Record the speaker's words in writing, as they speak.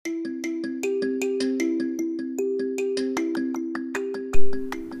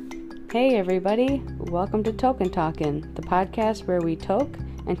Hey everybody, welcome to Token Talkin', the podcast where we toke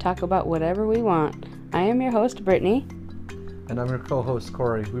and talk about whatever we want. I am your host, Brittany. And I'm your co-host,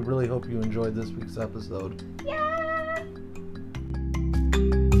 Corey. We really hope you enjoyed this week's episode. Yeah!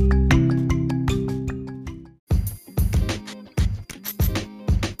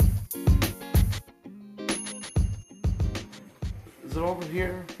 Is it over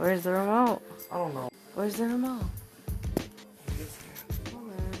here? Where's the remote? I don't know. Where's the remote?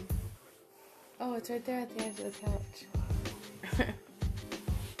 Hold on. Oh, it's right there at the edge of the couch.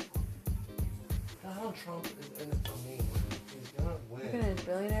 Donald Trump is in it for me. He's gonna win. Look at his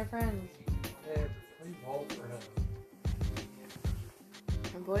billionaire friends. Hey, please vote for him.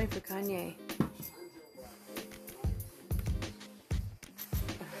 I'm voting for Kanye.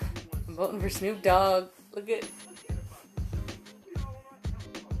 I'm voting for Snoop Dogg. Look at...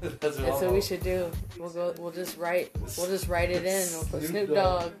 That's what we should do. We'll just write it in. We'll put Snoop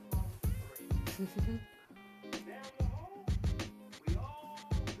Dogg.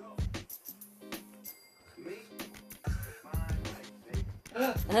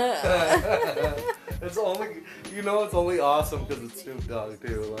 It's only awesome because it's Snoop Dogg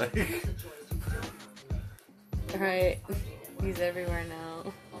too. Like, right, he's everywhere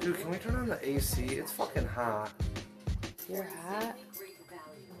now. Dude, can we turn on the AC? It's fucking hot. You're hot.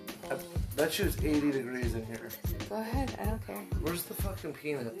 I bet you it's 80 degrees in here. Go ahead, I don't care. Where's the fucking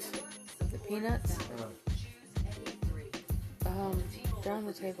peanuts? The peanuts? Yeah. They're on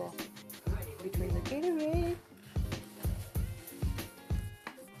the table. Between the Gatorade.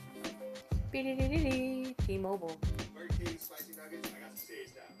 T-Mobile.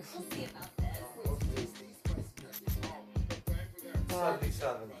 Oh,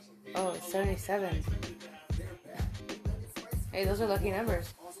 77. Oh, it's 77. Hey, those are lucky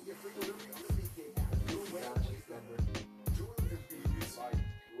numbers.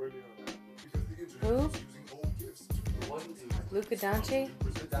 Who? Luka Doncic?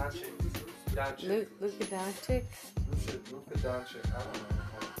 Luka Doncic. Luka Doncic? Luka Doncic. I don't know.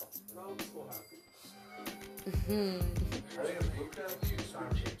 I think it's Luka Doncic.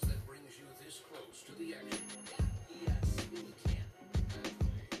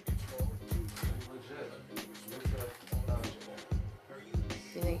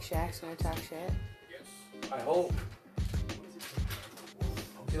 Do you think Shaq's gonna talk shit? I hope.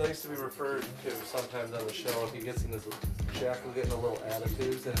 He likes to be referred to sometimes on the show. If he gets in his Shaq will get in a little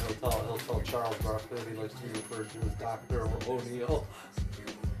attitude, and he'll tell Charles Barkley that he likes to be referred to as Dr. O'Neal.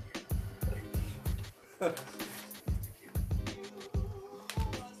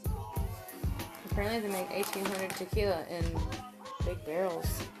 Apparently they make 1800 tequila in big barrels.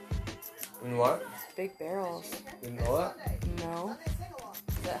 In what? Big barrels. You know that? No.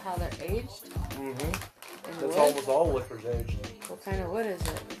 Is that how they're aged? Mm-hmm. In That's wood? almost all liquor's aged. What kind of wood is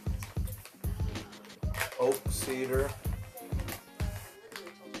it? Oak, cedar.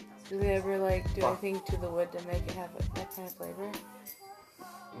 Do they ever do anything to the wood to make it have that kind of flavor?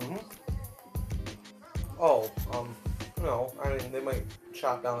 Mm-hmm. Oh, no. I mean, they might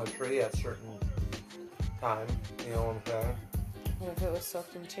chop down a tree at a certain time. You know what I'm saying? What if it was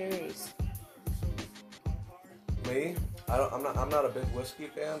soaked in cherries? Me? I'm not a big whiskey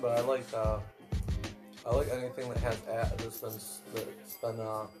fan, but I like anything that has that's been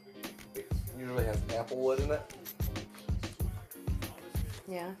usually has apple wood in it.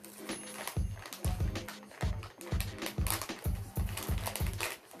 Yeah.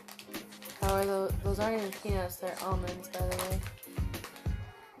 How are those aren't even peanuts, they're almonds, by the way.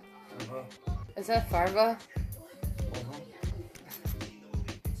 Uh-huh. Is that Farva? Uh-huh.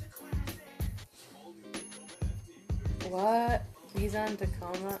 What? He's on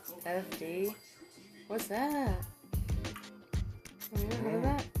Tacoma FD? What's that? Have you ever heard of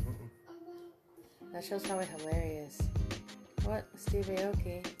that? That show's probably hilarious. What? Steve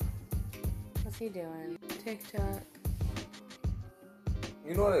Aoki? What's he doing? TikTok.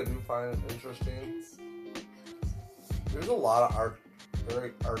 You know what I do find interesting? There's a lot of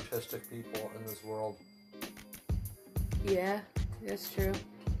very artistic people in this world. Yeah, that's true.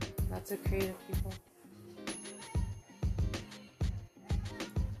 Lots of creative people.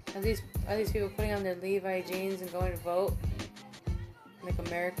 Are these people putting on their Levi jeans and going to vote? Like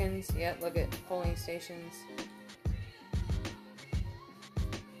Americans? Yep, look at polling stations.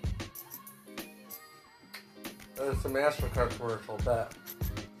 It's a MasterCard commercial, bet.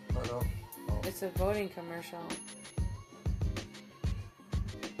 I know. Oh. It's a voting commercial.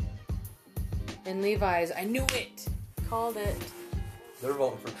 And Levi's, I knew it! Called it. They're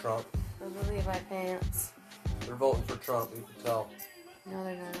voting for Trump. Those are Levi pants. They're voting for Trump, you can tell. No,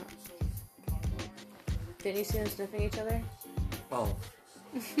 they're not. Didn't you see them sniffing each other? Oh.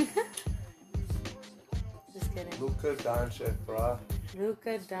 Just kidding. Luka Doncic, bruh.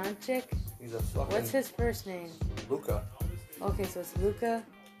 Luka Doncic? He's a fucking... What's his first name? Luka. Okay, so it's Luka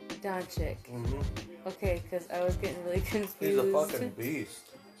Doncic. Mm-hmm. Okay, because I was getting really confused. He's a fucking beast.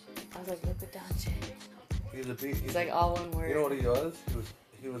 I was like, Luka Doncic. He's a beast. It's like all one word. You know what he was?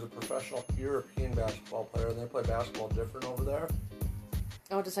 He was a professional European basketball player, and they play basketball different over there.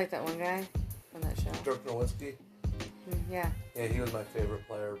 Oh, just like that one guy on that show. Dirk Nowitzki. Yeah. Yeah, he was my favorite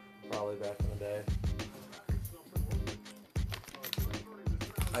player probably back in the day.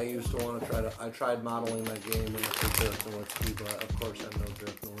 I used to want to I tried modeling my game after Dirk Nowitzki, but of course I'm no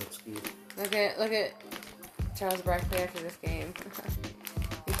Dirk Nowitzki. Look at Charles Barkley after this game.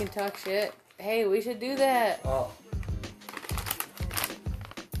 You can talk shit. Hey, we should do that. Oh.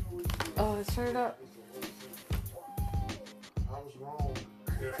 Oh, let's turn it up. I was wrong.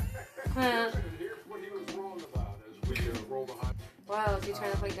 Huh. Here's what he was wrong about as we roll the hot. Wow, is he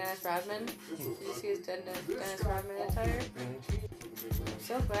trying to play Dennis Rodman? Did you see his Dennis Rodman attire? I'm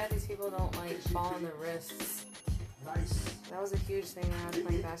so glad these people don't like fall on their wrists. Nice. That was a huge thing when I was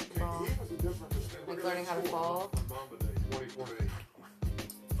playing basketball. Like learning how to fall. You know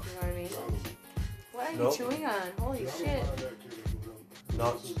what I mean? What are you chewing on? Holy shit.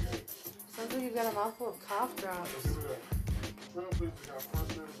 Nuts. Sounds like you've got a mouthful of cough drops.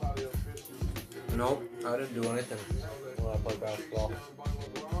 Nope, I didn't do anything when I played basketball. You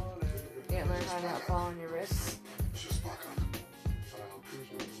didn't learn how to not fall on your wrists.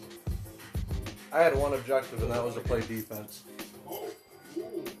 I had one objective, and that was to play defense.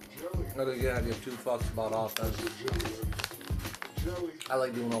 But again, I give two fucks about offense. I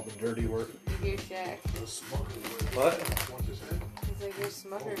like doing all the dirty work. You're Shaq. What? He's like, there's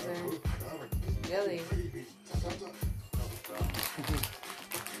Smuckers there. Jelly.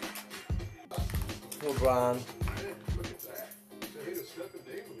 LeBron.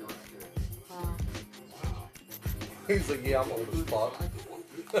 Wow. He's like, yeah, I'm old as fuck.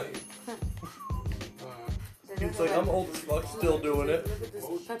 He's like, I'm old as fuck, still doing it. Look at this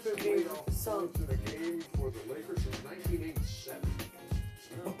pepper beer salt.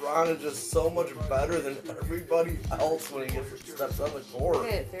 LeBron is just so much better than everybody else when he steps on the court.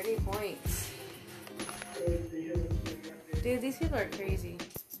 Look at 30 points. Dude, these people are crazy.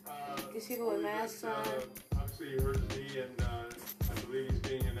 These people with masks on. Obviously, he hurt his knee, and I believe he's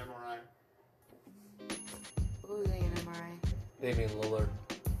getting an MRI. Who's getting an MRI? Damian Lillard.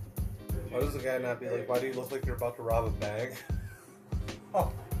 Why does the guy not be like, why do you look like you're about to rob a bank?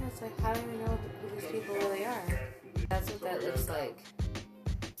 Oh. It's like, how do we know who these people really are? That's what that looks like,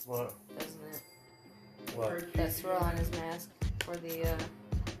 What? doesn't it? What? That swirl on his mask for the,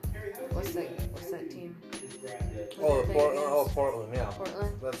 what's that team? Oh, Portland, yeah.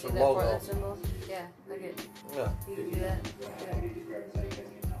 Portland? That's See the that logo. Portland symbol? Yeah, look at, Yeah. you can do that.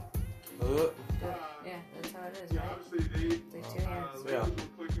 Yeah, that's how it is, right? Obviously, Like two hands. Yeah. were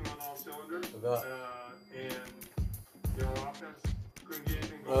clicking on all cylinders, That. and offense couldn't get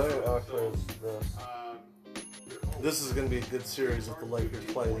anything Oh, going. yeah, actually, it's this. This is going to be a good series if the Lakers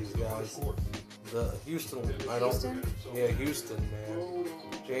play these guys. The Houston, I don't. Houston? Yeah, Houston, man.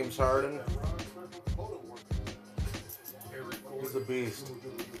 James Harden. He's a beast.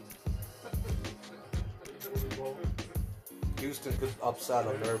 Houston could upset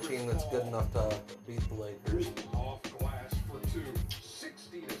them. They're a team that's good enough to beat the Lakers. Off glass for two.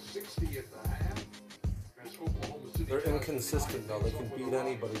 60-60 at the half. As Oklahoma City They're inconsistent though. They can beat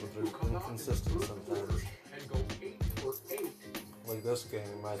anybody, but they're inconsistent sometimes. and go 8 for 8. Like this game,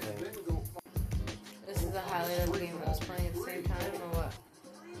 I think. This is a highlight of the game that was playing at the same time, or what?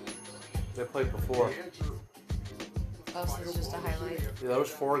 They played before. Oh, so it's just a highlight. Yeah, there was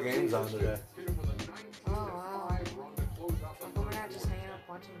 4 games on today. Oh, wow. How come we're not just hanging out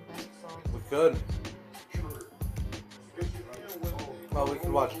watching basketball? We could. Well, we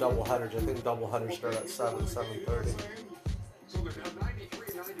could watch double headers. I think double headers start at 7:30.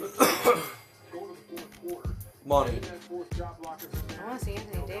 Money. I want to see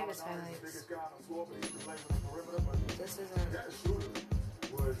Anthony Davis highlights. This isn't that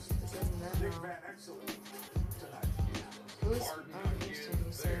now. Who's on Houston,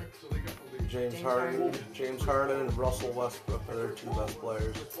 you said? James Harden and Russell Westbrook are their 2 best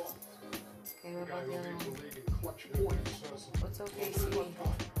players. Okay, what about the other one? What's OKC?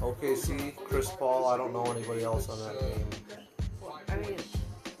 OKC, Chris Paul, I don't know anybody else on that team. I mean,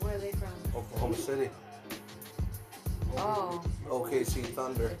 where are they from? Oklahoma City. Oh, OKC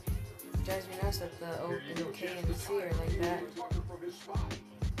Thunder. it drives me nuts that the O and the K and the C are like that.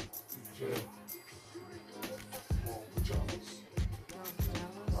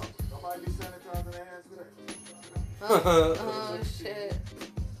 Oh, shit.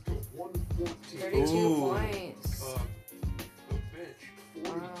 42 Ooh. points. The bench,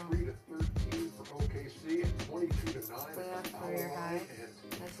 43 to 13 for OKC and 22 to 9 Playoff for career Alabama. high.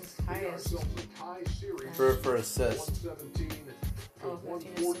 And That's his we got highest. ourselves a tie series. For assist. 117 to Oh, 15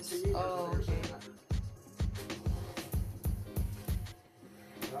 114. assists. Oh, okay.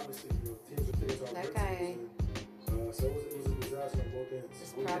 Obviously, teams are taking off That guy so it was a disaster on both ends.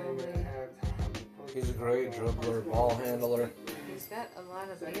 is probably. He's a great dribbler, ball handler. He's got a lot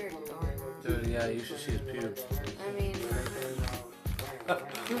of beard going on. Dude, yeah, you should see his pubes. I mean,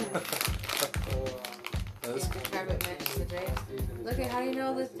 This- describe it match the J. Look at how do you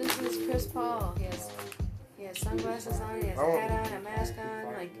know that this is Chris Paul? He has sunglasses on, he has a hat on, a mask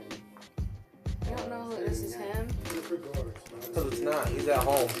on, like you don't know that this is him. Because it's not. He's at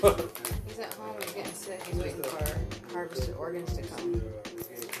home. He's at home, he's getting sick, he's waiting for harvested organs to come.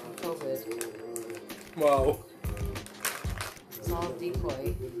 COVID. Whoa. It's all a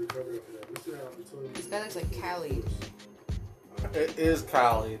decoy. This guy looks like Khalid. It is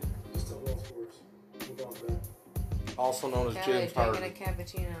Khalid, also known as James Khalid drinking Harden. a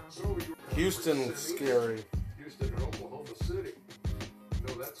cappuccino. Houston, scary. Houston and Oklahoma City.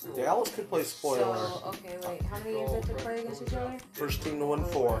 No, that's going Dallas could play spoiler. So, okay, wait, how many games have to play against each other? First team to win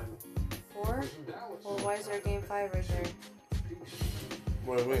 4. 4? Well, why is there a game 5 right there?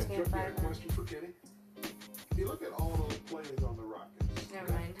 What do you What's mean? game 5 then? question for Kenny. You look at all those players on the Rockets.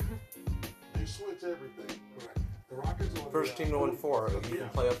 Never mind. They switch everything. Correct. The Rockets are First team to win 4. You can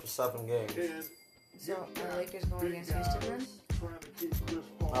play up to 7 games. And So, are Lakers going against Houston then? trying to keep Chris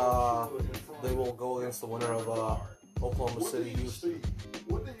Paul They will go against the winner of Oklahoma City, Houston.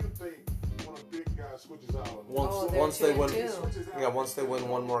 What do you think when a big guy switches out? Oh, they're Once they 2 win, and 2. yeah, once they win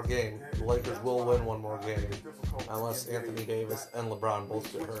one more game, the Lakers will win one more game, unless Anthony Davis and LeBron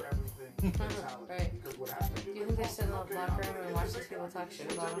both get hurt. Right. Do you think they sit in the locker room and watch these people talk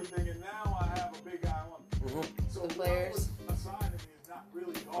shit about them? Mm-hmm. The players?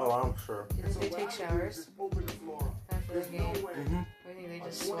 Oh, I'm sure. Do you think they take showers after the game? Mm-hmm. Or do you think they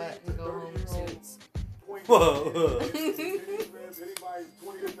just sweat and go home in suits? Whoa.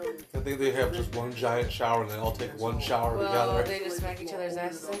 I think they have just one giant shower and they all take one shower Well, together. they just smack each other's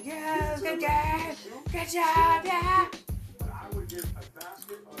asses like, yeah, good game! Good job, yeah! I would get a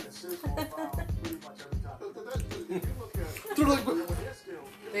basket or an assist or a foul pretty much every time. If you look at They're like, his skill,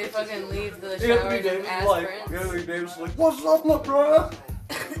 They fucking leave the showers Anthony and Davis like, aspirins. Anthony Davis like, what's up, LeBron?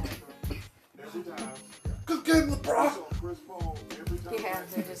 every time. Good game, LeBron. So Chris Paul, every time Yeah,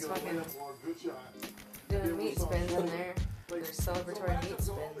 they're just fucking or a good shot. doing meat spins in there. They're celebratory meat It's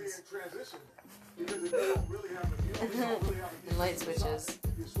only spins. in transition because if you don't really have a you don't really have a And light switches.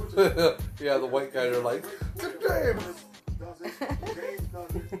 if you switch it, Yeah, the white guys are like, good game. does it, James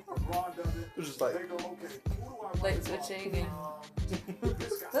does it, LeBron does it. It's just like, They go, okay, who do I want Light to call? switching and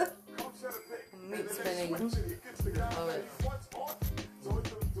This guy, come set a pick. meat And then spinning. they switch it. He gets the guy Love that it. he wants on. So it's,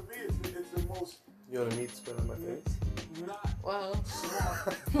 to me, it's the most you want a meat spin on my face? not Whoa.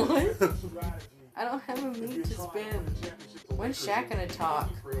 smart What? strategy. I don't have a if meat you're to trying spin. for the championship. The When's Lakers Shaq gonna talk?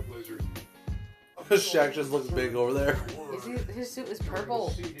 Trailblazers. Shaq just looks big over there. His suit was purple.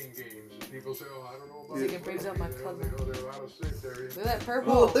 Seeding games. And people say, oh, I don't know about It's like it brings out my They cousin. go, they're out of sync there. Look at that Oh,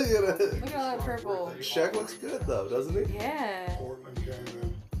 purple. look Look at it. at all that purple. Shaq looks good though, doesn't he? Yeah. Portland came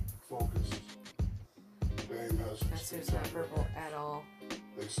in focused. Dame has That suit's not purple at all.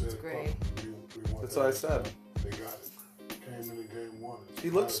 They said, It's gray. we want That's that. what I said. They got it. Came in game 1. He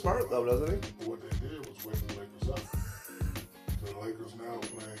looks smart though, doesn't he? But what they did was wake the Lakers up. So the Lakers now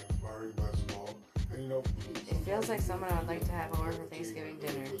playing inspiring basketball. And you know, It feels like someone I would like to have over for Thanksgiving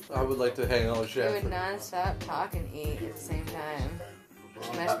dinner. I would like to hang out with We Shaq. would non-stop talk and eat at the same time.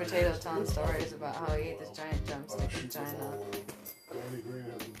 Mashed potatoes telling stories about how he ate this giant drumstick in China. Danny Green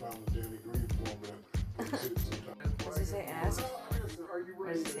hasn't found the Danny Green format. Does he say ask? Or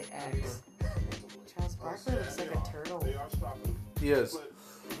does he say X? Charles Barkley looks like a turtle. They are stopping. He is. But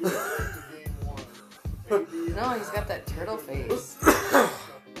if you go back to game 1, No, he's got that turtle face. the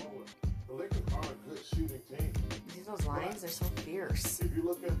Lakers are a good shooting team. You see those lines? They're so fierce. If you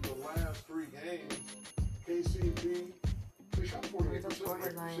look at the last 3 games, KCP, they shot 48%. Look at those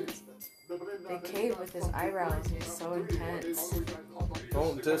forehead lines. They cave with his eyebrows. He's so intense.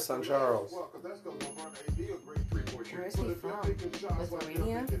 Don't diss on Charles. Where is he from?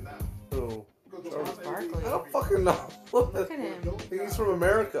 Lithuania? Who? Charles Barkley. I don't fucking know. Look Look at him. He's from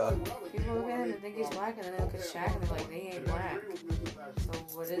America. People look at him and think he's black, and then they look at Shaq and they're like, he ain't black. So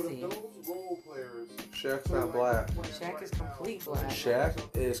what is he? Shaq's not black. Shaq is complete black. Shaq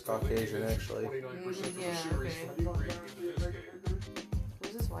is Caucasian, actually. Yeah, okay.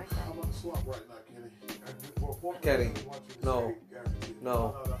 Who's this white guy? Kenny. No.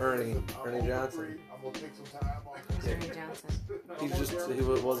 No, Ernie Johnson. I'm gonna take some time off. Who's Ernie Johnson? He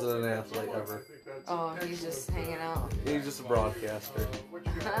wasn't an athlete ever. Oh, he's just hanging out. He's just a broadcaster.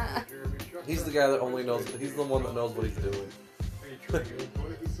 He's the guy that only knows. He's the one that knows what he's doing. The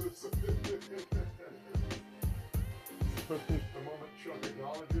moment Chuck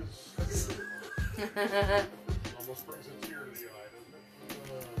acknowledges, almost brings a tear to the eye, doesn't it?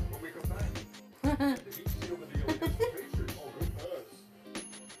 When we come back, did he seal the deal against the Pacers? Oh, good pass.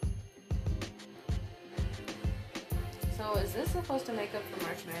 So is this supposed to make up for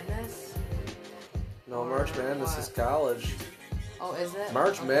March Madness? No, March Madness is college. Oh, is it?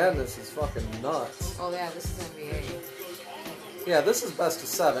 March Okay. Madness is fucking nuts. Oh yeah, this is NBA. Yeah, this is best of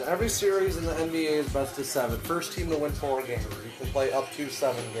 7. Every series in the NBA is best of 7. First team to win 4 games. You can play up to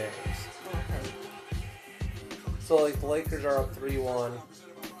 7 games. Okay. So, like, the Lakers are up 3-1,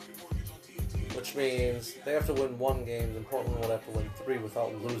 which means they have to win 1 game, and Portland would have to win 3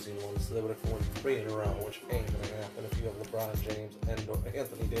 without losing one, so they would have to win 3 in a row, which ain't going to happen if you have LeBron James and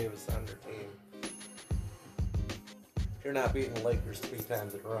Anthony Davis on your team. You're not beating the Lakers 3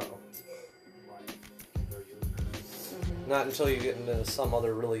 times in a row. Not until you get into some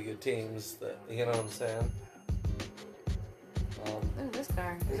other really good teams that, you know what I'm saying? Look at this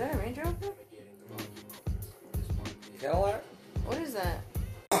car. Is that a Range Rover? Cadillac? What is that?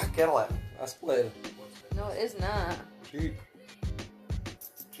 Cadillac. I split. No, it is not. Jeep.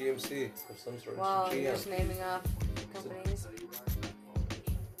 GMC of some sort. Wow, It's a you're GM. just naming off companies.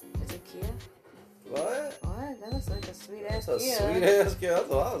 It's a Kia? What? What? That looks like a sweet ass That's a Kia. sweet ass Kia. That's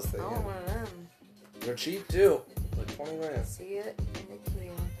what I was I thinking. want one of them. They're cheap too. Like 20 grand. See it in a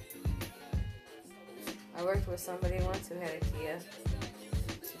Kia. I worked with somebody once who had a Kia.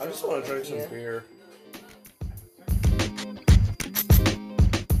 I just want to drink some Kia. beer.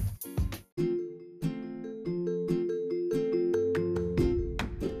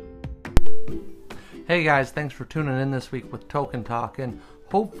 Hey guys, thanks for tuning in this week with Token Talk, and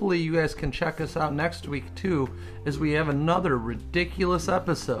hopefully you guys can check us out next week too, as we have another ridiculous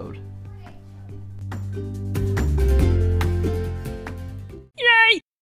episode.